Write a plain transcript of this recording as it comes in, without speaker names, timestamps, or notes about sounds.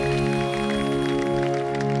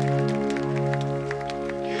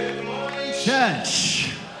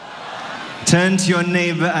Church, turn to your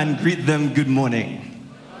neighbor and greet them good morning.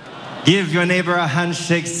 Give your neighbor a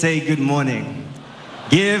handshake, say good morning.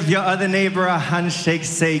 Give your other neighbor a handshake,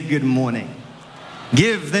 say good morning.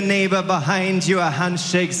 Give the neighbor behind you a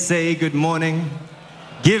handshake, say good morning.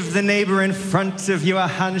 Give the neighbor in front of you a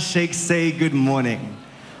handshake, say good morning.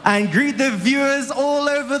 And greet the viewers all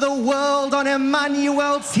over the world on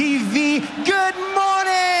Emmanuel TV, good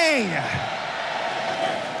morning!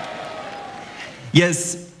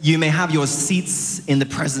 Yes, you may have your seats in the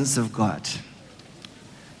presence of God.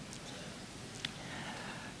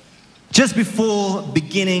 Just before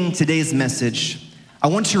beginning today's message, I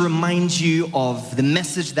want to remind you of the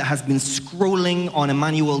message that has been scrolling on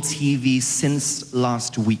Emmanuel TV since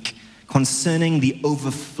last week concerning the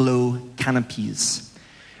overflow canopies.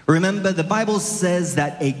 Remember, the Bible says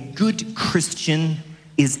that a good Christian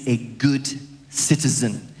is a good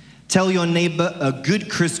citizen. Tell your neighbor, a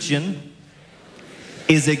good Christian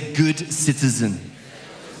is a good citizen.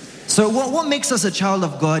 So what makes us a child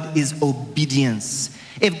of God is obedience.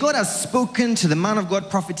 If God has spoken to the man of God,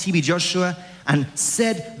 Prophet TB Joshua, and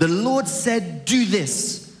said, the Lord said, do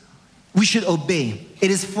this, we should obey.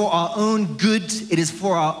 It is for our own good. It is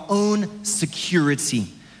for our own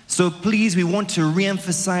security. So please, we want to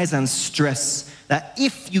reemphasize and stress that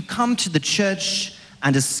if you come to the church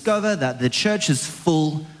and discover that the church is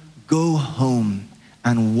full, go home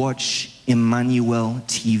and watch Emmanuel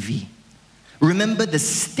TV. Remember, the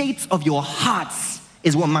state of your hearts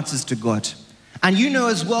is what matters to God. And you know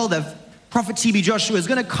as well that Prophet TB Joshua is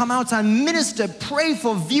going to come out and minister, pray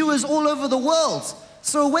for viewers all over the world.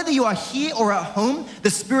 So whether you are here or at home, the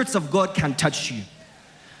spirits of God can touch you.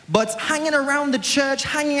 But hanging around the church,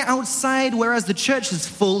 hanging outside, whereas the church is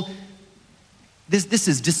full, this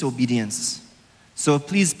is disobedience. So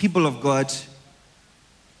please, people of God,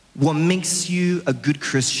 what makes you a good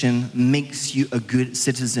Christian makes you a good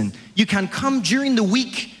citizen. You can come during the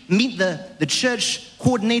week, meet the church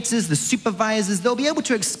coordinators, the supervisors. They'll be able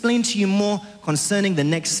to explain to you more concerning the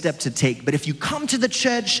next step to take. But if you come to the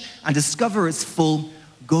church and discover it's full,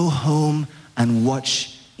 go home and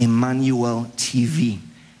watch Emmanuel TV.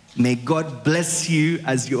 May God bless you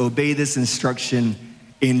as you obey this instruction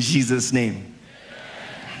in Jesus' name.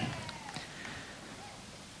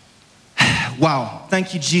 Wow,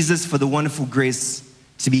 thank you, Jesus, for the wonderful grace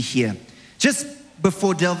to be here. Just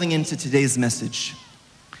before delving into today's message,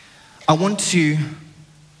 I want to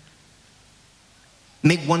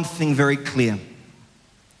make one thing very clear.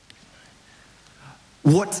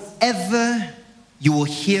 Whatever you will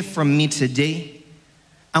hear from me today,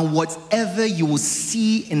 and whatever you will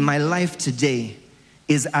see in my life today,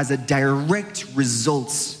 is as a direct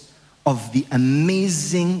result of the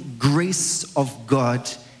amazing grace of God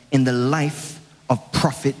in the life of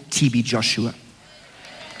Prophet TB Joshua.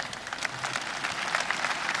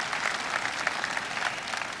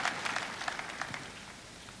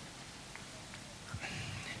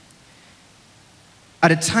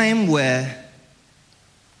 At a time where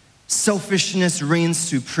selfishness reigns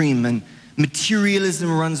supreme and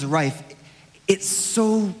materialism runs rife, it's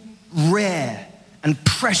so rare and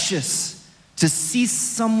precious to see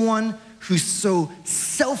someone who so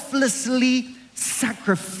selflessly,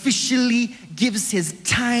 sacrificially gives his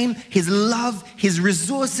time, his love, his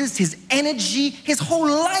resources, his energy, his whole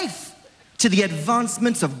life to the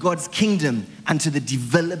advancements of God's kingdom and to the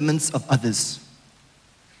developments of others.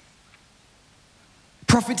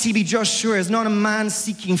 Prophet TB Joshua is not a man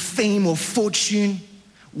seeking fame or fortune,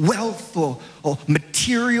 wealth or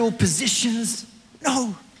material positions.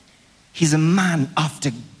 No, he's a man after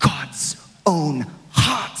God's own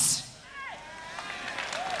heart.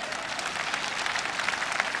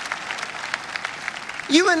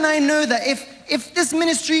 You and I know that if this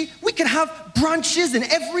ministry, we could have branches in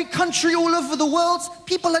every country all over the world.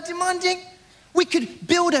 People are demanding. We could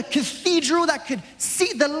build a cathedral that could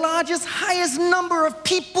seat the largest, highest number of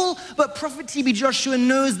people. But Prophet TB Joshua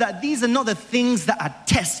knows that these are not the things that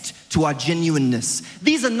attest to our genuineness.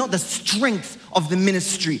 These are not the strength of the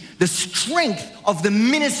ministry. The strength of the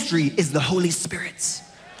ministry is the Holy Spirit.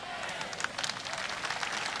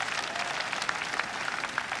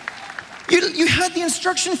 You heard the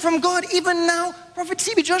instruction from God. Even now, Prophet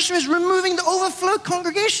TB Joshua is removing the overflow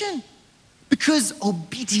congregation because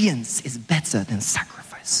obedience is better than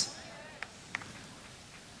sacrifice.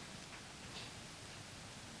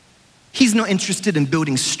 He's not interested in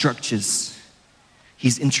building structures.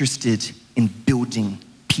 He's interested in building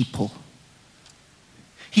people.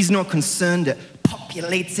 He's not concerned at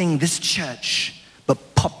populating this church,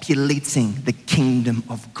 but populating the kingdom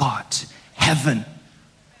of God, heaven.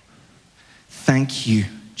 Thank you,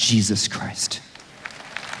 Jesus Christ.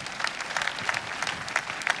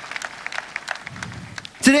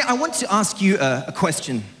 Today, I want to ask you a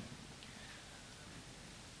question.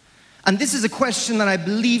 And this is a question that I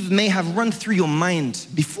believe may have run through your mind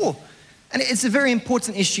before. And it's a very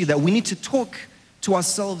important issue that we need to talk to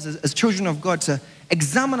ourselves as children of God, to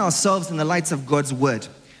examine ourselves in the light of God's word.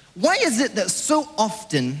 Why is it that so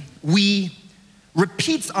often we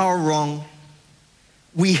repeat our wrong,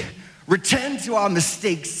 we return to our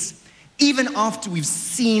mistakes, even after we've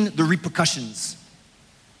seen the repercussions?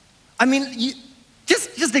 I mean,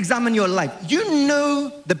 just examine your life. You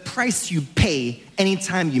know the price you pay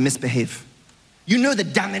anytime you misbehave. You know the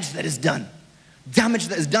damage that is done. Damage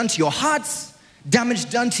that is done to your hearts, damage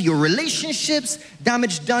done to your relationships,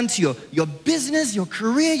 damage done to your business, your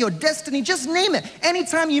career, your destiny, just name it.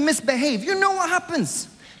 Anytime you misbehave, you know what happens.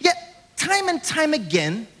 Yet, time and time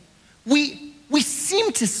again, we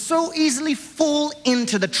seem to so easily fall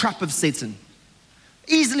into the trap of Satan.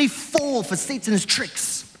 Easily fall for Satan's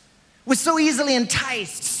tricks. We're so easily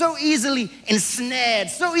enticed, so easily ensnared,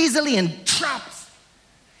 so easily entrapped.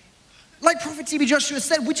 Like Prophet TB Joshua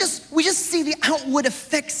said, we just see the outward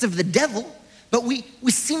effects of the devil, but we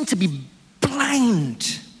seem to be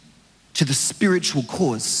blind to the spiritual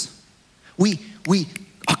cause. We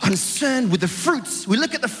are concerned with the fruits. We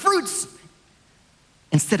look at the fruits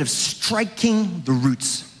instead of striking the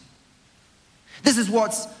roots. This is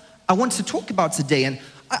what I want to talk about today, and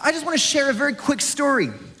I just want to share a very quick story.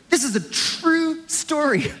 This is a true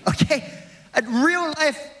story, okay? A real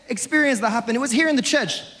life experience that happened. It was here in the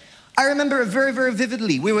church. I remember it very, very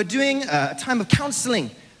vividly. We were doing a time of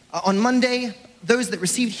counseling on Monday, those that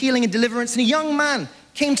received healing and deliverance, and a young man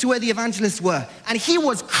came to where the evangelists were, and he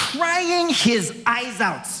was crying his eyes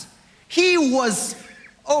out. He was,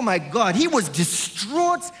 oh my God, he was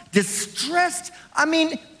distraught, distressed. I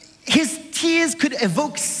mean, his tears could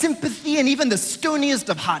evoke sympathy in even the stoniest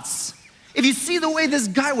of hearts. If you see the way this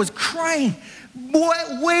guy was crying,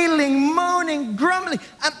 wailing, moaning, grumbling,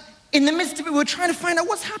 and in the midst of it, we were trying to find out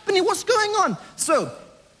what's happening, what's going on. So,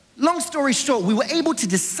 long story short, we were able to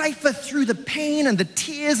decipher through the pain and the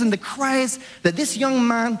tears and the cries that this young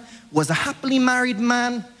man was a happily married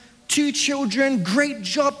man, 2 children, great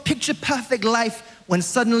job, picture perfect life, when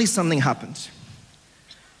suddenly something happened.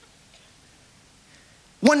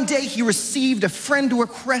 One day he received a friend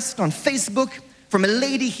request on Facebook from a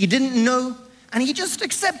lady he didn't know, and he just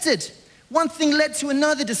accepted. One thing led to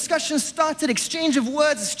another, discussion started, exchange of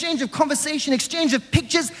words, exchange of conversation, exchange of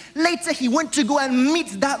pictures. Later, he went to go and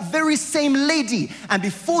meet that very same lady, and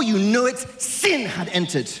before you know it, sin had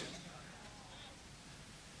entered.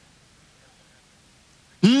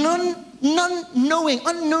 Unknown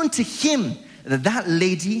to him, that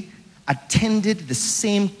lady attended the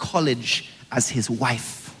same college as his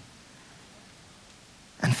wife.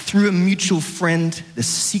 And through a mutual friend, the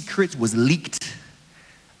secret was leaked,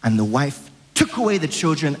 and the wife took away the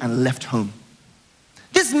children and left home.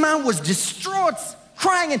 This man was distraught,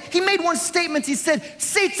 crying, and he made one statement. He said,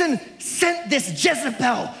 Satan sent this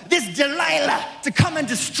Jezebel, this Delilah, to come and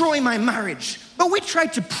destroy my marriage. But we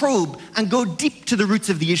tried to probe and go deep to the roots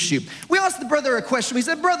of the issue. We asked the brother a question. We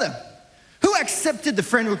said, brother, who accepted the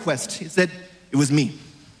friend request? He said, it was me.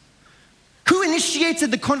 Who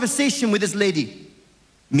initiated the conversation with this lady?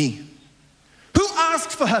 Me. Who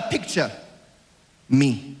asked for her picture?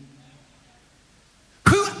 Me.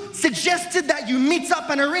 Who suggested that you meet up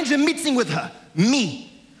and arrange a meeting with her? Me.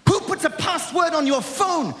 Who put a password on your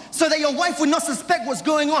phone so that your wife would not suspect what's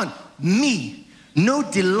going on? Me. No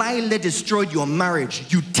Delilah destroyed your marriage.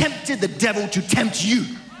 You tempted the devil to tempt you.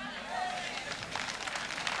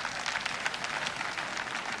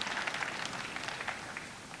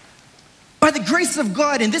 By the grace of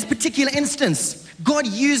God, in this particular instance, God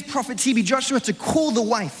used Prophet TB Joshua to call the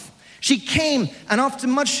wife. She came, and after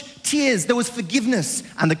much tears, there was forgiveness,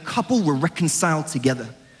 and the couple were reconciled together.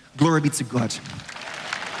 Glory be to God.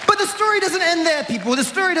 But the story doesn't end there, people. The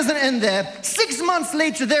story doesn't end there. 6 months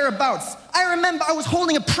later, thereabouts, I remember I was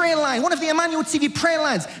holding a prayer line, one of the Emmanuel TV prayer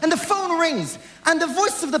lines, and the phone rings, and the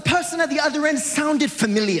voice of the person at the other end sounded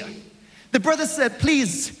familiar. The brother said,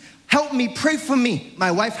 please, help me, pray for me.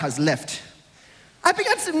 My wife has left. I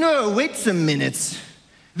began to know, wait a minute,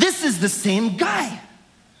 this is the same guy.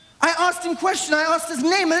 I asked him questions, I asked his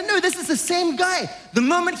name, and I knew this is the same guy. The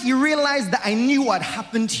moment he realized that I knew what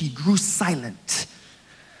happened, he grew silent.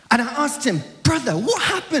 And I asked him, brother, what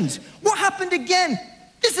happened? What happened again?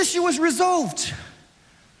 This issue was resolved.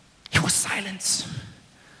 He was silent.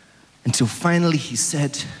 Until finally he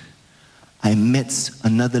said, I met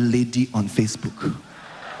another lady on Facebook.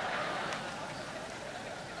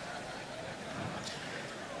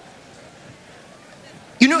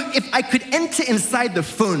 You know, if I could enter inside the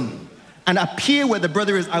phone and appear where the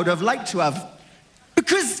brother is, I would have liked to have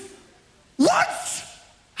Because, what?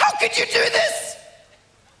 How could you do this?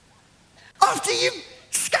 After you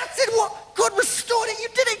scattered what God restored it, you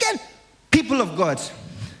did it again. People of God,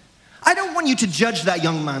 I don't want you to judge that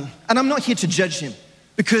young man, and I'm not here to judge him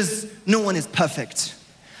because no one is perfect.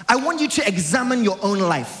 I want you to examine your own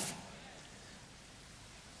life.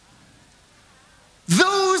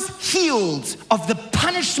 Those healed of the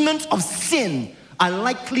punishment of sin are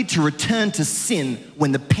likely to return to sin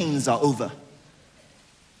when the pains are over.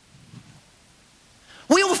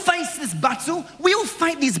 We all face this battle. We all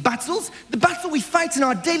fight these battles. The battle we fight in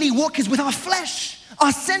our daily walk is with our flesh,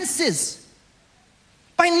 our senses.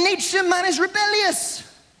 By nature, man is rebellious.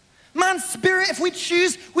 Man's spirit, if we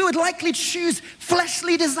choose, we would likely choose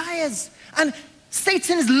fleshly desires. And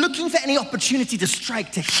Satan is looking for any opportunity to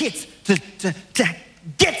strike, to hit, to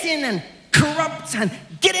get in and corrupt and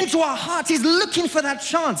get into our hearts. He's looking for that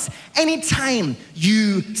chance. Anytime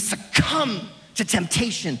you succumb to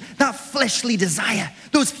temptation, that fleshly desire,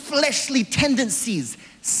 those fleshly tendencies,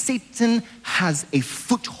 Satan has a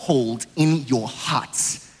foothold in your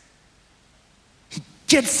hearts. He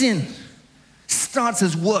gets in, starts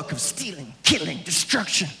his work of stealing, killing,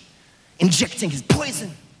 destruction, injecting his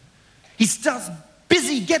poison. He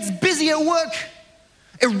gets busy at work,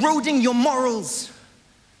 eroding your morals,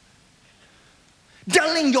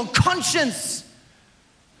 dulling your conscience,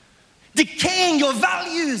 decaying your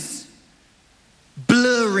values,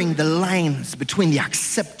 blurring the lines between the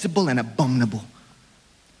acceptable and abominable.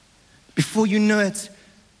 Before you know it,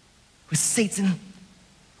 with Satan,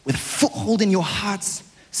 with a foothold in your hearts,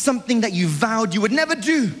 something that you vowed you would never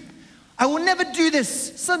do. I will never do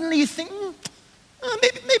this. Suddenly you think,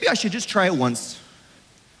 maybe I should just try it once.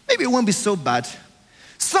 Maybe it won't be so bad.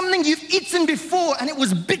 Something you've eaten before and it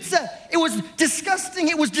was bitter, it was disgusting,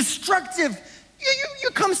 it was destructive. You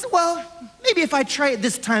come, well, maybe if I try it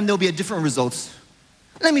this time, there'll be a different result.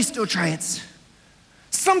 Let me still try it.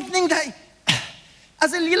 Something that,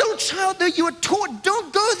 as a little child, though, you were taught,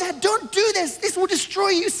 don't go there, don't do this. This will destroy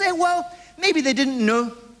you. You say, well, maybe they didn't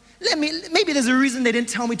know. Maybe there's a reason they didn't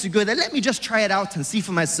tell me to go there. Let me just try it out and see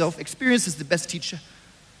for myself. Experience is the best teacher.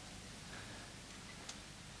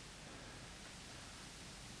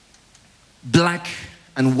 Black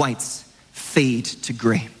and whites fade to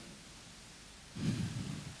gray.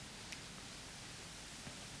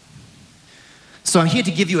 So I'm here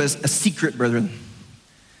to give you a secret, brethren.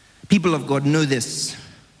 People of God, know this.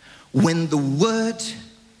 When the word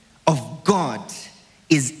of God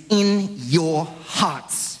is in your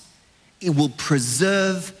hearts, it will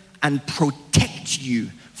preserve and protect you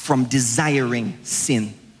from desiring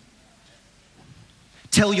sin.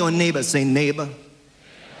 Tell your neighbor, say, neighbor,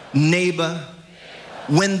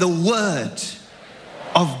 when the word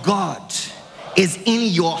of God is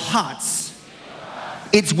in your hearts,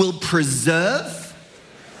 it will preserve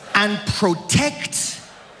and protect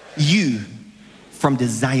you from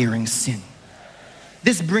desiring sin.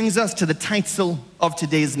 This brings us to the title of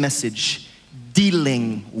today's message,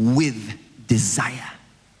 Dealing with Desire.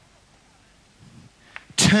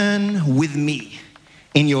 Turn with me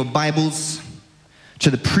in your Bibles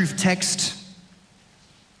to the proof text,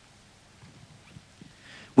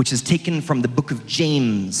 which is taken from the book of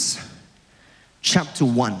James, chapter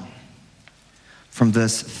 1, from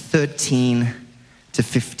verse 13 to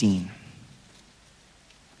 15.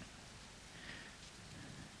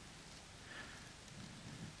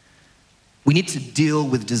 We need to deal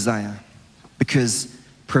with desire because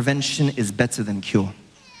prevention is better than cure.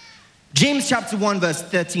 James chapter 1, verse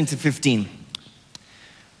 13 to 15.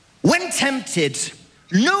 When tempted,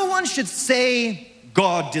 no one should say,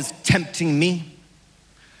 God is tempting me.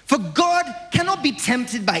 For God cannot be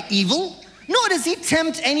tempted by evil, nor does he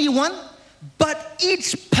tempt anyone. But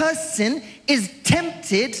each person is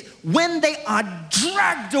tempted when they are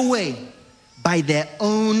dragged away by their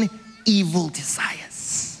own evil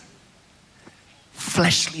desires.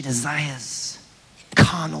 Fleshly desires,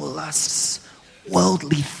 carnal lusts,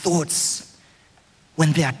 worldly thoughts.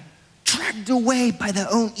 When they are dragged away by their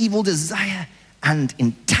own evil desire and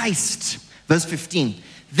enticed. Verse 15.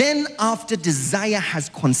 Then after desire has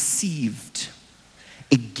conceived,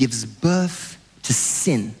 it gives birth to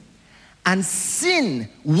sin. And sin,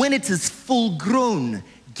 when it is full grown,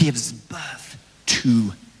 gives birth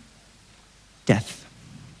to death.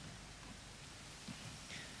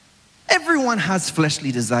 Everyone has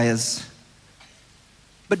fleshly desires.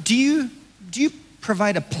 But do you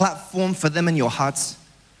provide a platform for them in your hearts?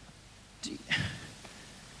 Do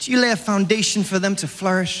you lay a foundation for them to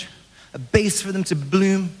flourish? A base for them to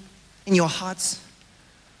bloom in your hearts?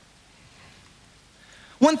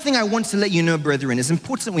 One thing I want to let you know, brethren, is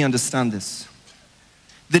important we understand this.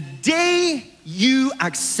 The day you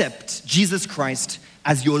accept Jesus Christ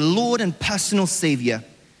as your Lord and personal Savior,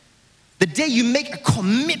 the day you make a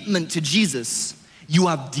commitment to Jesus, you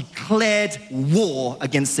have declared war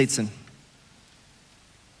against Satan.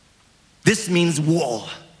 This means war.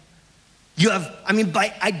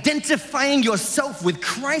 By identifying yourself with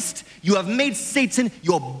Christ, you have made Satan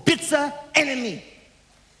your bitter enemy.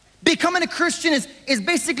 Becoming a Christian is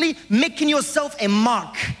basically making yourself a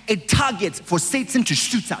mark, a target for Satan to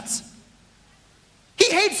shoot at. He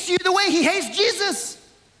hates you the way he hates Jesus.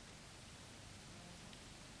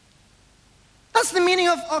 That's the meaning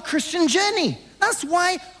of our Christian journey. That's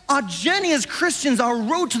why our journey as Christians, our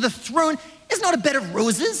road to the throne, is not a bed of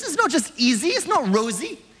roses. It's not just easy. It's not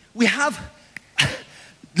rosy. We have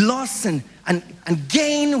loss and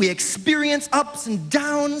gain. We experience ups and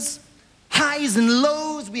downs, highs and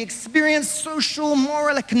lows. We experience social,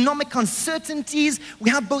 moral, economic uncertainties. We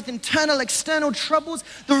have both internal, external troubles.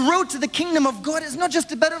 The road to the kingdom of God is not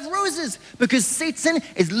just a bed of roses, because Satan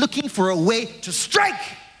is looking for a way to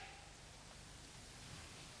strike.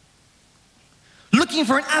 Looking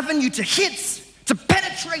for an avenue to hit, to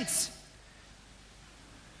penetrate.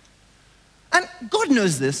 And God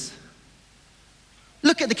knows this.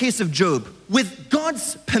 Look at the case of Job. With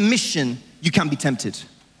God's permission, you can be tempted.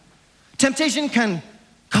 Temptation can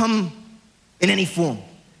come in any form,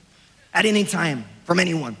 at any time, from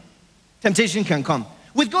anyone. Temptation can come.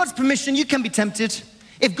 With God's permission, you can be tempted.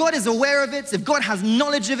 If God is aware of it, if God has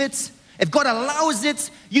knowledge of it, if God allows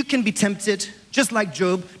it, you can be tempted, just like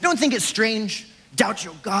Job. Don't think it's strange. Doubt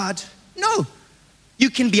your God. No. You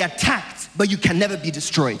can be attacked, but you can never be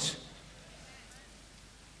destroyed.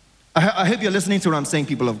 I hope you're listening to what I'm saying,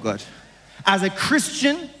 people of God. As a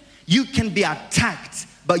Christian, you can be attacked,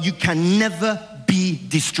 but you can never be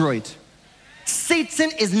destroyed.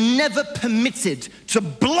 Satan is never permitted to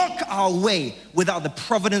block our way without the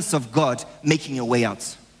providence of God making a way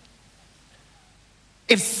out.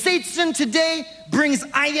 If Satan today brings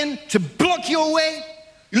iron to block your way,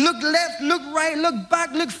 you look left, look right, look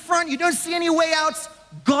back, look front, you don't see any way out,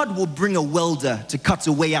 God will bring a welder to cut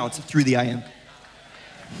a way out through the iron.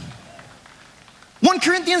 1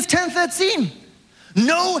 Corinthians 10:13.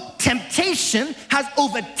 No temptation has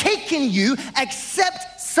overtaken you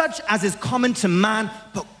except such as is common to man,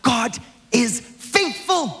 but God is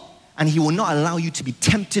faithful. And he will not allow you to be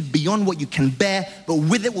tempted beyond what you can bear, but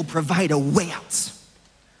with it will provide a way out.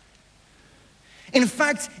 In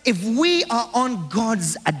fact, if we are on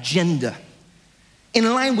God's agenda,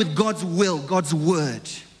 in line with God's will, God's word,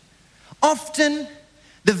 often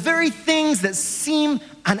the very things that seem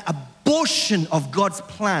an abortion of God's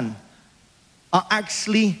plan are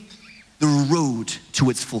actually the road to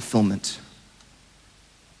its fulfillment.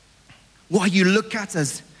 What you look at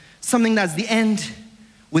as something that's the end,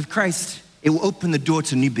 with Christ, it will open the door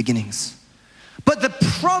to new beginnings. But the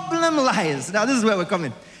problem lies, now this is where we're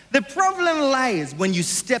coming. The problem lies when you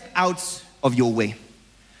step out of your way.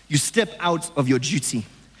 You step out of your duty.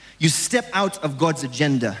 You step out of God's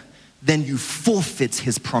agenda. Then you forfeit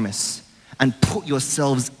his promise and put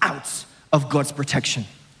yourselves out of God's protection.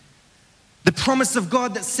 The promise of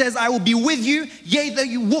God that says, I will be with you. Yea, though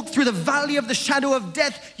you walk through the valley of the shadow of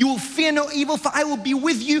death, you will fear no evil, for I will be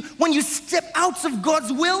with you. When you step out of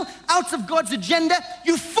God's will, out of God's agenda,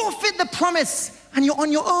 you forfeit the promise and you're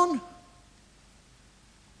on your own.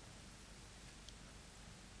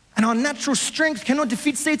 And our natural strength cannot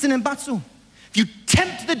defeat Satan in battle. If you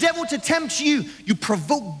tempt the devil to tempt you, you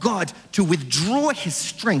provoke God to withdraw his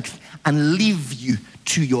strength and leave you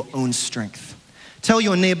to your own strength. Tell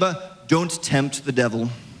your neighbor, don't tempt the devil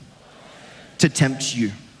to tempt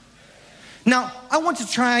you. Now, I want to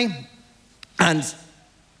try and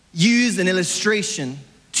use an illustration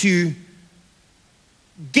to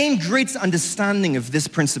gain greater understanding of this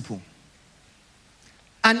principle.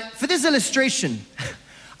 And for this illustration,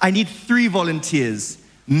 I need 3 volunteers,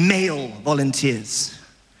 male volunteers.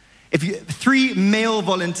 If you 3 male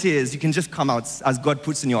volunteers, you can just come out as God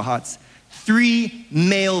puts in your hearts. 3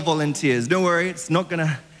 male volunteers. Don't worry, it's not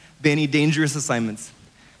gonna be any dangerous assignments.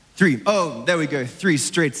 3. Oh, there we go. 3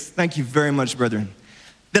 straight. Thank you very much, brethren.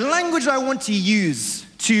 The language I want to use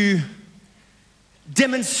to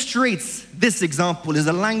demonstrate this example is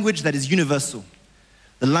a language that is universal.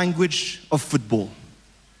 The language of football.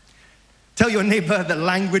 Tell your neighbor the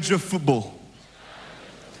language of football.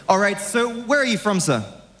 All right, so where are you from, sir?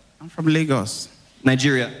 I'm from Lagos.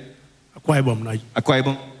 Nigeria. Akwa Ibom. Akwa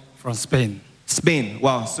Ibom. From Spain. Spain,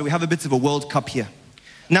 wow, so we have a bit of a World Cup here.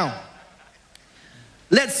 Now,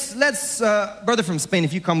 let's brother from Spain,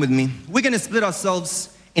 if you come with me, we're gonna split ourselves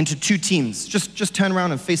into 2 teams. Just turn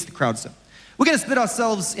around and face the crowd, sir. We're gonna split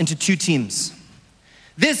ourselves into 2 teams.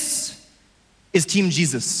 This is Team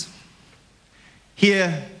Jesus.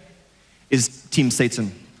 Here is Team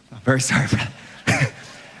Satan. I'm very sorry, brother.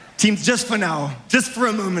 Team, just for now, just for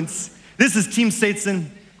a moment. This is Team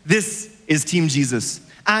Satan. This is Team Jesus.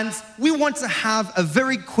 And we want to have a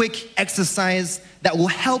very quick exercise that will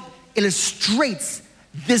help illustrate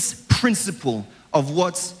this principle of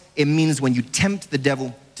what it means when you tempt the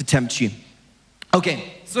devil to tempt you.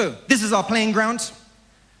 Okay, so this is our playing ground.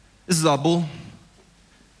 This is our ball.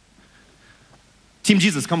 Team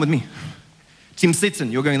Jesus, come with me. Team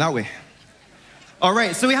Satan, you're going that way. All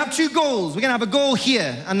right, so we have two goals. We're going to have a goal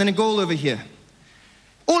here and then a goal over here.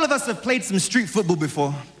 All of us have played some street football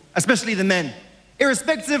before, especially the men.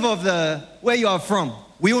 Irrespective of where you are from,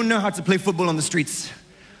 we all know how to play football on the streets.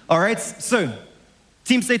 All right, so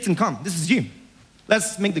Team Satan, come. This is you.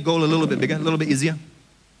 Let's make the goal a little bit bigger, a little bit easier.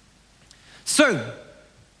 So,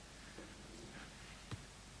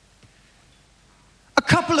 a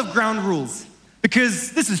couple of ground rules,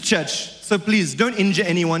 because this is church, so please don't injure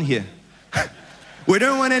anyone here. We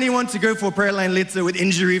don't want anyone to go for a prayer line later with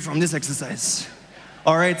injury from this exercise.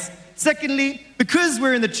 All right? Secondly, because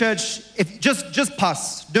we're in the church, if just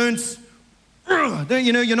pass. Don't,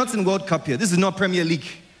 you're not in World Cup here. This is not Premier League.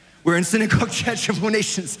 We're in Synagogue Church of All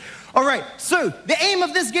Nations. All right, so the aim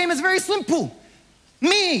of this game is very simple.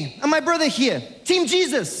 Me and my brother here, Team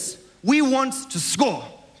Jesus, we want to score.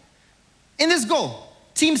 In this goal,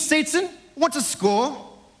 Team Satan want to score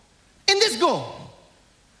in this goal.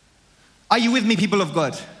 Are you with me, people of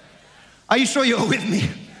God? Are you sure you're with me?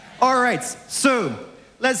 All right, so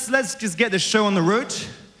let's just get the show on the road.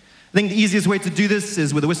 I think the easiest way to do this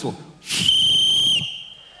is with a whistle.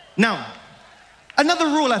 Now, another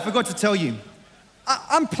rule I forgot to tell you.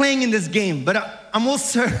 I'm playing in this game, but I'm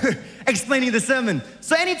also explaining the sermon.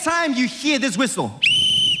 So anytime you hear this whistle,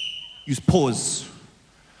 you pause.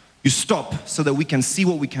 You stop so that we can see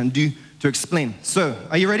what we can do to explain. So,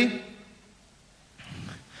 are you ready?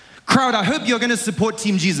 Crowd, I hope you're going to support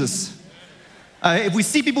Team Jesus. If we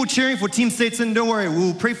see people cheering for Team Satan, don't worry.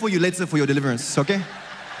 We'll pray for you later for your deliverance, okay?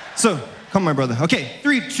 So, come my brother. Okay,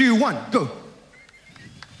 3, 2, 1, go.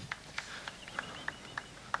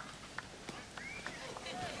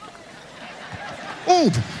 Oh.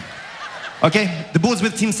 Okay, the ball's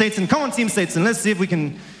with Team Satan. Come on, Team Satan. Let's see if we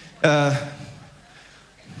can...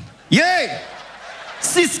 Yay!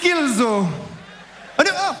 See skills, oh.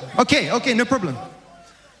 Okay, no problem.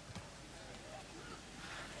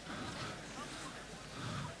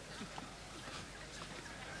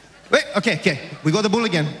 Wait, okay. We got the ball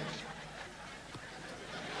again.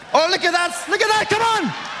 Oh, look at that, come on!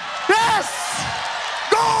 Yes!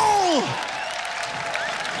 Goal!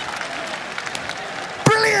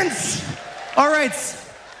 Brilliant! All right.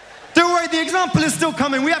 Don't worry, the example is still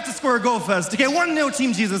coming. We have to score a goal first. Okay, 1-0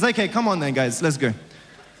 Team Jesus. Okay, come on then, guys. Let's go.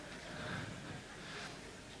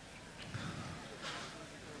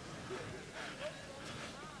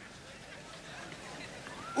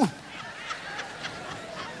 Ooh.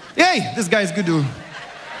 Yay, this guy's good, dude.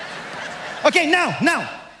 Okay, now,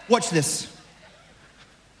 watch this.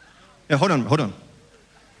 Yeah, hold on.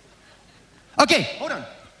 Okay, hold on.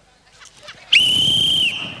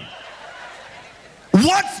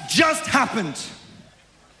 What just happened?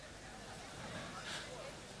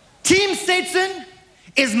 Team Satan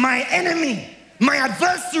is my enemy, my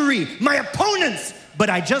adversary, my opponent, but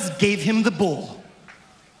I just gave him the ball.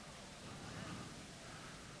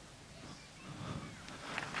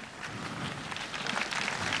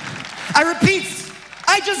 I repeat,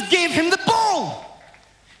 I just gave him the ball.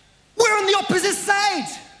 We're on the opposite side.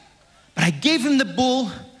 But I gave him the ball,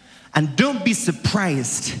 and don't be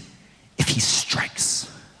surprised if he strikes.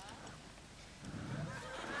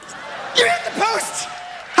 You hit the post!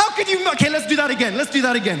 How could you... Okay, let's do that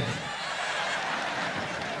again.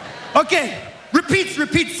 Okay,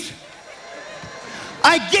 repeat.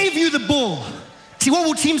 I gave you the ball. See, what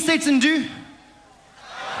will Team Satan do?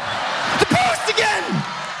 The post again!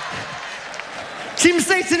 Team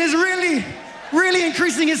Satan is really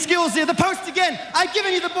increasing his skills here. The post again. I've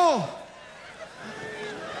given you the ball.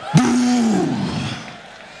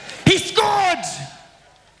 He scored!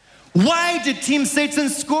 Why did Team Satan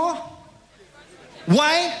score?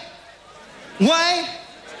 Why?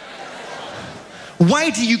 Why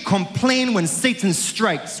do you complain when Satan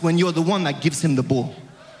strikes when you're the one that gives him the ball?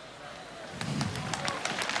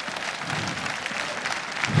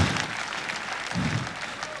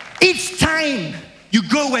 Each time you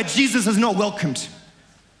go where Jesus is not welcomed,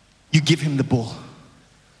 you give him the ball.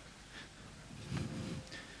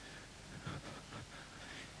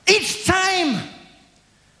 Each time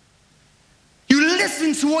you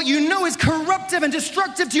listen to what you know is corruptive and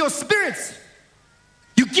destructive to your spirits,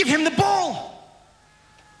 you give him the ball.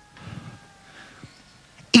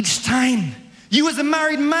 time you as a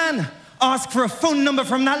married man ask for a phone number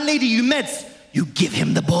from that lady you met, you give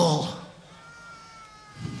him the ball.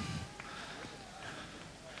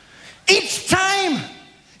 Each time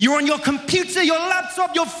you're on your computer, your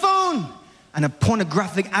laptop, your phone, and a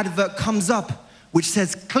pornographic advert comes up which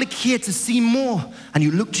says, click here to see more, and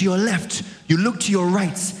you look to your left, you look to your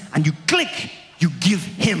right, and you click, you give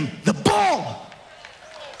him the ball.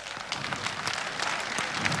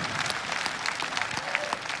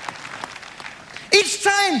 Each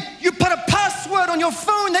time you put a password on your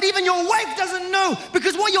phone that even your wife doesn't know,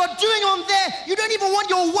 because what you're doing on there, you don't even want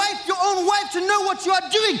your own wife, to know what you are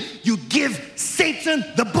doing. You give Satan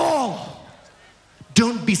the ball.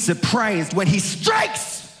 Don't be surprised when he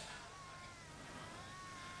strikes.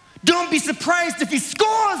 Don't be surprised if he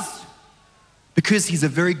scores, because he's a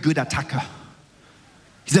very good attacker.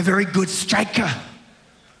 He's a very good striker.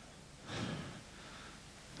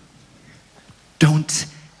 Don't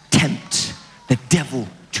tempt the devil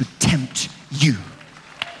to tempt you.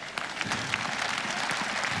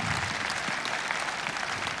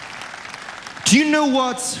 Do you know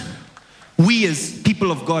what we as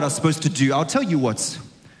people of God are supposed to do? I'll tell you what.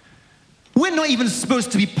 We're not even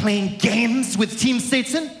supposed to be playing games with Team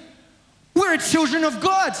Satan. We're children of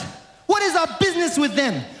God. What is our business with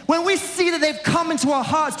them? When we see that they've come into our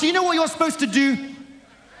hearts, do you know what you're supposed to do?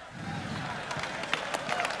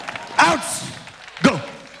 Out. Go.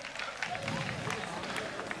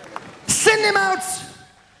 Send him out.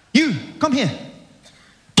 You, come here.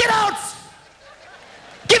 Get out.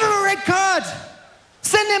 Give him a red card.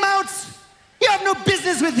 Send him out. You have no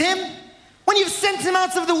business with him. When you've sent him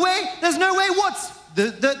out of the way, there's no way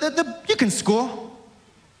what? You can score.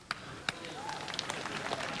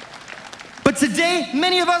 But today,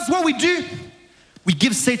 many of us, what we do, we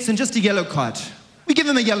give Satan just a yellow card. We give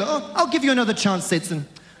him a yellow. Oh, I'll give you another chance, Satan.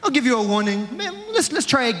 I'll give you a warning. Let's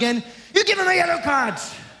try again. You give him a yellow card.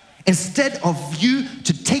 Instead of you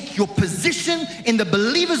to take your position in the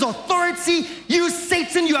believer's authority, you,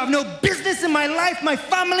 Satan, you have no business in my life, my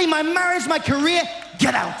family, my marriage, my career.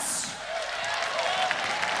 Get out.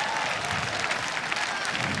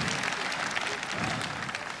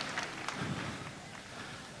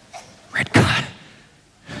 Red card.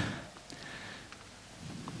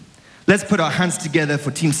 Let's put our hands together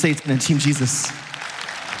for Team Satan and Team Jesus.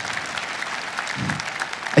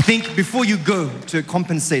 I think before you go to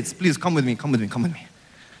compensate, please come with me. Come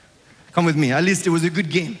with me. At least it was a good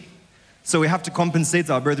game. So we have to compensate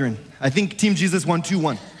our brethren. I think Team Jesus won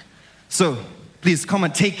 2-1. So please come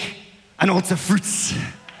and take an altar fruits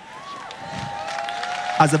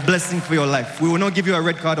as a blessing for your life. We will not give you a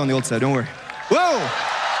red card on the altar, don't worry. Whoa!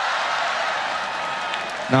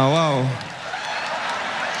 Now, wow.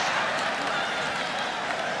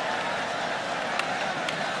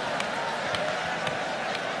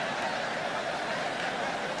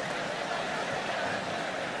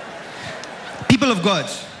 People of God,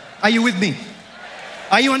 are you with me?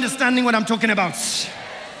 Are you understanding what I'm talking about?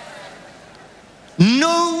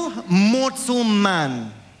 No mortal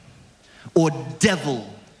man or devil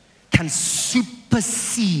can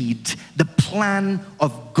supersede the plan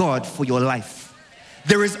of God for your life.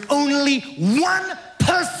 There is only one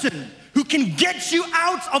person who can get you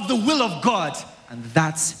out of the will of God, and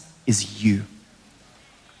that is you.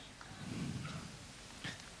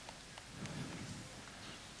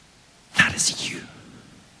 That is you.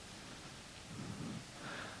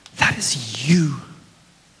 That is you.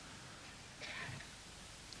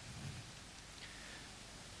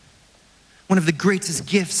 One of the greatest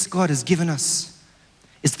gifts God has given us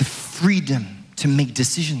is the freedom to make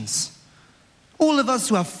decisions. All of us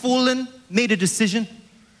who have fallen made a decision,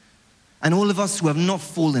 and all of us who have not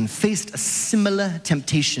fallen faced a similar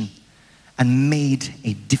temptation and made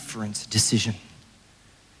a different decision.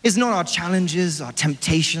 It's not our challenges, our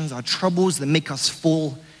temptations, our troubles that make us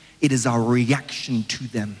fall. It is our reaction to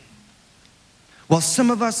them. While some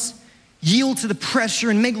of us yield to the pressure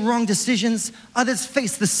and make wrong decisions, others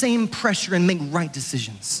face the same pressure and make right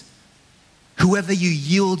decisions. Whoever you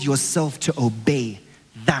yield yourself to obey,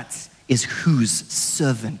 that is whose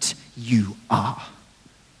servant you are.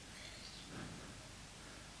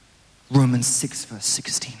 Romans 6 verse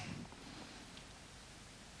 16.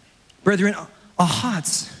 Brethren, our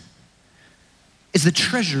hearts is the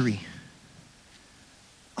treasury.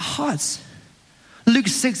 Our hearts. Luke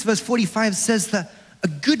 6 verse 45 says that a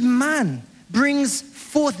good man brings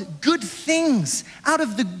forth good things out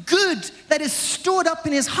of the good that is stored up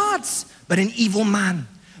in his hearts, but an evil man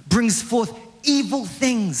brings forth evil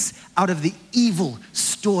things out of the evil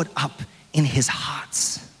stored up in his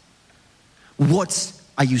hearts. What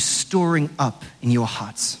are you storing up in your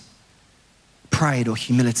hearts? pride or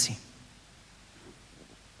humility,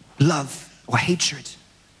 love or hatred,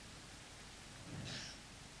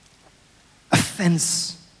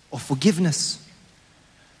 offense or forgiveness.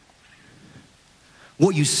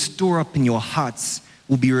 What you store up in your hearts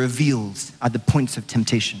will be revealed at the points of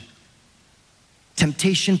temptation.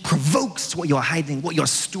 Temptation provokes what you're hiding, what you're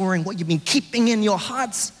storing, what you've been keeping in your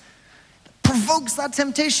hearts. Provokes that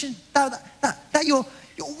temptation, that your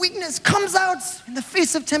weakness comes out in the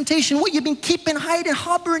face of temptation. What you've been keeping, hiding,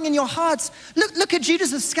 harboring in your hearts. Look at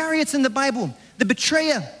Judas Iscariot in the Bible, the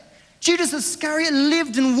betrayer. Judas Iscariot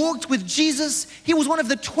lived and walked with Jesus. He was one of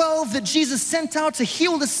the 12 that Jesus sent out to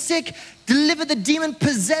heal the sick, deliver the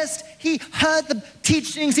demon-possessed. He heard the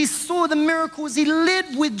teachings. He saw the miracles. He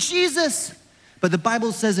lived with Jesus. But the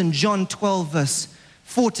Bible says in John 12, verse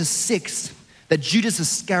 4-6, that Judas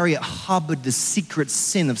Iscariot harbored the secret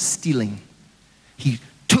sin of stealing. He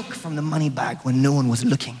took from the money bag when no one was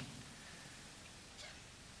looking.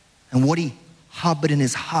 And what he harbored in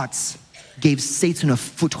his heart gave Satan a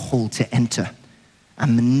foothold to enter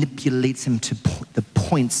and manipulate him to the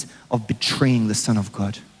points of betraying the Son of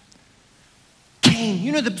God. Cain,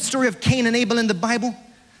 you know the story of Cain and Abel in the Bible?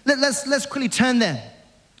 Let's quickly turn there.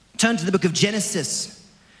 Turn to the book of Genesis.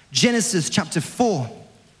 Genesis chapter 4.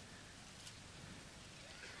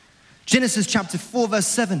 Genesis chapter 4 verse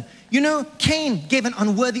 7. You know, Cain gave an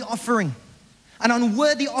unworthy offering. An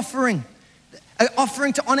unworthy offering. An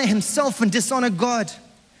offering to honor himself and dishonor God.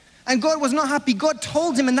 And God was not happy. God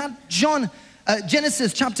told him in that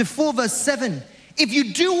Genesis chapter 4 verse 7. If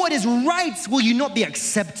you do what is right, will you not be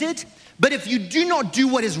accepted? But if you do not do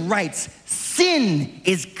what is right, sin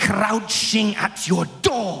is crouching at your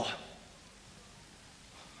door.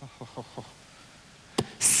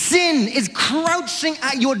 Sin is crouching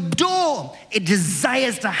at your door. It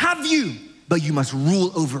desires to have you, but you must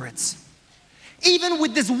rule over it. Even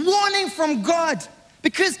with this warning from God,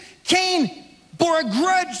 because Cain bore a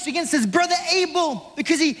grudge against his brother Abel,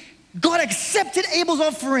 because God accepted Abel's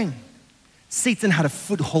offering. Satan had a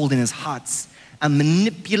foothold in his heart and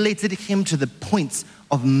manipulated him to the point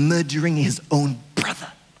of murdering his own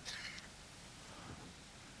brother.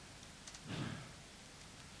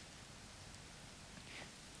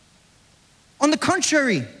 On the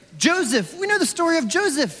contrary, Joseph, we know the story of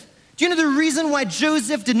Joseph. Do you know the reason why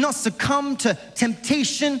Joseph did not succumb to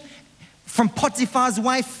temptation from Potiphar's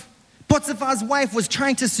wife? Potiphar's wife was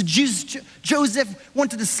trying to seduce Joseph,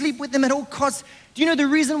 wanted to sleep with him at all costs. Do you know the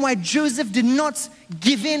reason why Joseph did not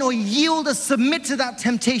give in or yield or submit to that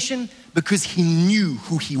temptation? Because he knew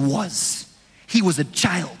who he was. He was a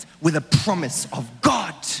child with a promise of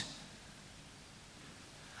God.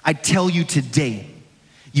 I tell you today,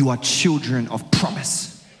 you are children of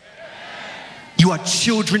promise. You are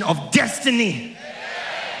children of destiny.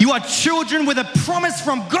 You are children with a promise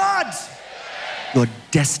from God. Your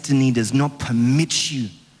destiny does not permit you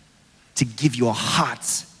to give your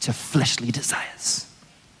hearts to fleshly desires.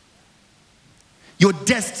 Your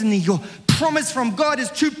destiny, your promise from God is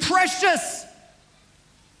too precious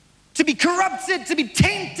to be corrupted, to be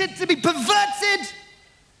tainted, to be perverted.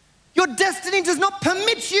 Your destiny does not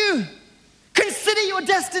permit you. Consider your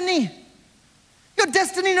destiny. Your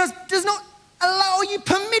destiny does not allow you,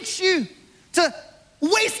 permit you to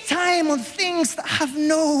waste time on things that have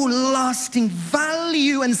no lasting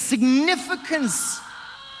value and significance.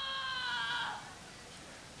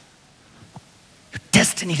 Your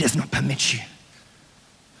destiny does not permit you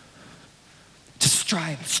to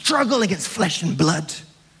struggle against flesh and blood.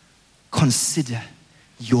 Consider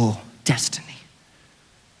your destiny.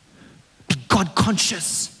 Be God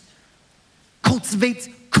conscious. Cultivate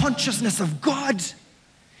consciousness of God.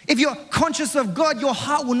 If you're conscious of God, your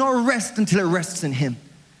heart will not rest until it rests in Him.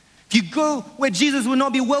 If you go where Jesus will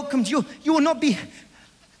not be welcomed, you will not be,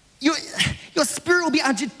 your spirit will be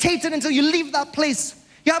agitated until you leave that place.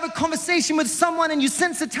 You have a conversation with someone and you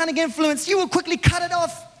sense satanic influence, you will quickly cut it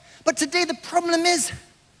off. But today the problem is,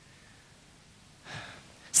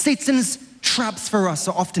 Satan's traps for us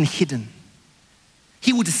are often hidden.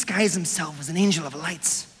 He will disguise himself as an angel of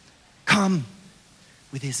light, come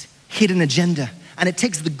with his hidden agenda. And it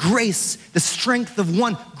takes the grace, the strength of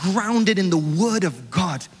one grounded in the Word of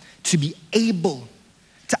God to be able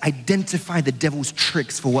to identify the devil's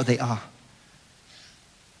tricks for what they are.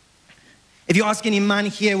 If you ask any man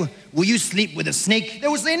here, will you sleep with a snake? They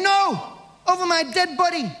will say, no, over my dead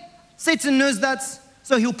body. Satan knows that,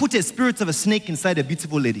 so he'll put a spirit of a snake inside a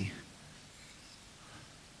beautiful lady.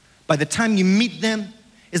 By the time you meet them,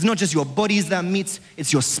 it's not just your bodies that meet,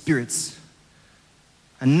 it's your spirits.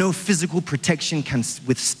 And no physical protection can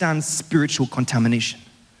withstand spiritual contamination.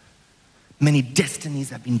 Many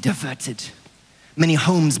destinies have been diverted. Many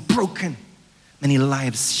homes broken many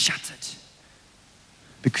lives shattered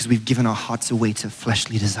because we've given our hearts away to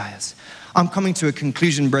fleshly desires. I'm coming to a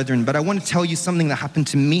conclusion, brethren, but I want to tell you something that happened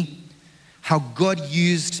to me, how God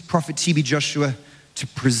used Prophet TB Joshua to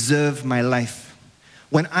preserve my life.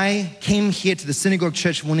 When I came here to the Synagogue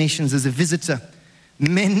Church of All Nations as a visitor,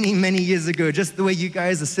 many, many years ago, just the way you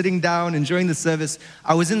guys are sitting down, enjoying the service,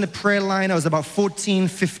 I was in the prayer line. I was about 14,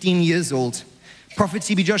 15 years old. Prophet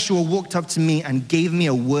TB Joshua walked up to me and gave me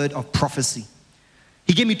a word of prophecy.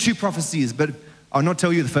 He gave me 2 prophecies, but I'll not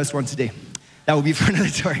tell you the first one today. That will be for another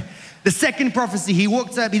story. The second prophecy, he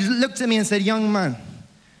walked up, he looked at me and said, young man,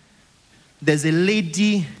 there's a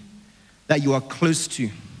lady that you are close to,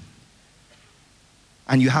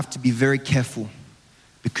 and you have to be very careful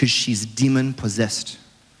because she's demon possessed.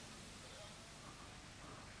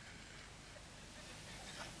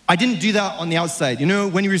 I didn't do that on the outside. You know,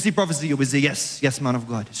 when you receive prophecy, you would say, yes, yes, man of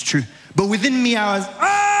God, it's true. But within me, I was,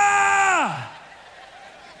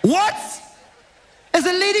 what? There's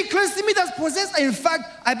a lady close to me that's possessed. In fact,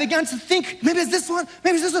 I began to think, maybe it's this one,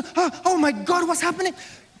 maybe it's this one. Oh my God, what's happening?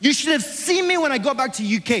 You should have seen me when I got back to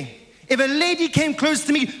UK. If a lady came close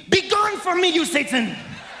to me, be gone from me, you Satan.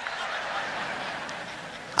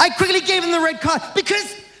 I quickly gave him the red card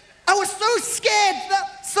because I was so scared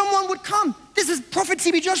that someone would come. This is Prophet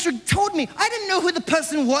TB Joshua told me. I didn't know who the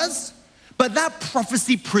person was, but that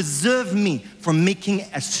prophecy preserved me from making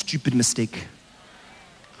a stupid mistake.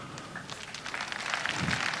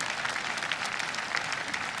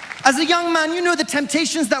 As a young man, you know the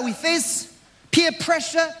temptations that we face, peer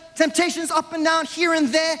pressure, temptations up and down, here and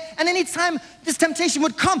there. And anytime this temptation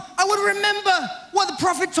would come, I would remember what the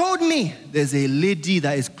prophet told me. There's a lady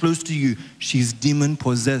that is close to you. She's demon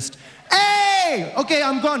possessed. Hey, okay,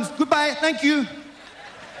 I'm gone. Goodbye, thank you.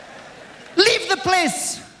 Leave the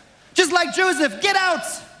place. Just like Joseph, get out.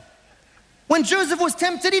 When Joseph was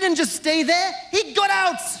tempted, he didn't just stay there. He got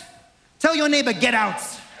out. Tell your neighbor, get out.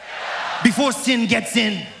 Before sin gets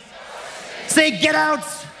in. Say, get out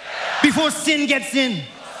before sin gets in.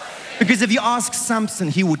 Because if you ask Samson,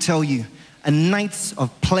 he will tell you, a night of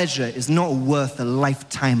pleasure is not worth a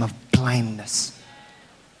lifetime of blindness.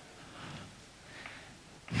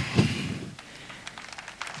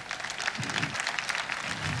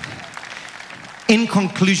 In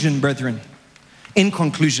conclusion, brethren, in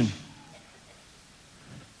conclusion,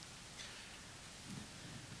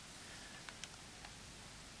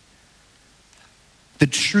 the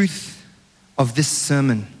truth of this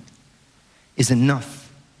sermon is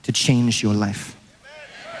enough to change your life.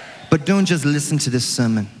 But don't just listen to this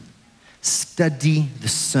sermon. Study the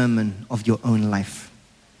sermon of your own life.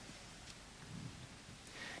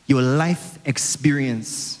 Your life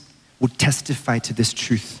experience will testify to this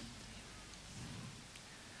truth.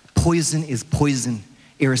 Poison is poison,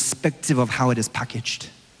 irrespective of how it is packaged.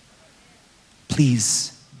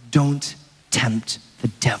 Please don't tempt the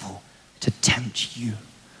devil to tempt you.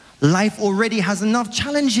 Life already has enough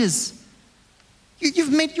challenges.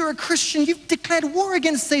 You're a Christian. You've declared war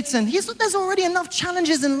against Satan. There's already enough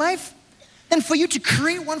challenges in life. And for you to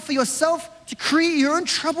create one for yourself, to create your own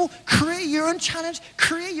trouble, create your own challenge,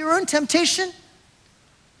 create your own temptation.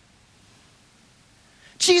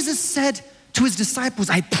 Jesus said to his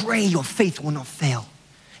disciples, I pray your faith will not fail.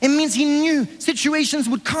 It means he knew situations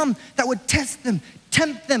would come that would test them,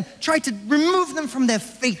 tempt them, try to remove them from their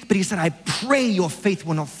faith. But he said, I pray your faith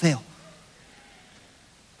will not fail.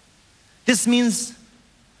 This means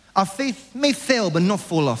our faith may fail but not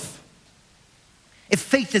fall off. If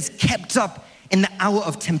faith is kept up in the hour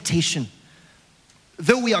of temptation,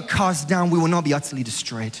 though we are cast down, we will not be utterly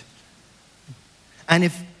destroyed. And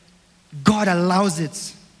if God allows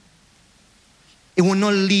it, it will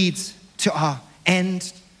not lead to our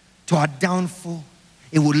end, to our downfall.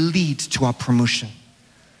 It will lead to our promotion.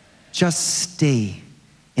 Just stay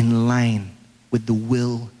in line with the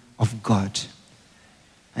will of God.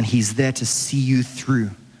 And he's there to see you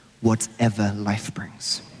through whatever life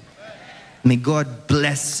brings. May God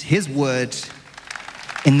bless his word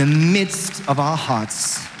in the midst of our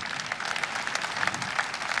hearts.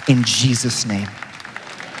 In Jesus' name.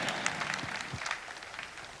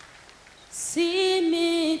 See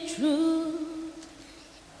me through,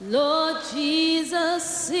 Lord Jesus,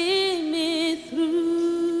 see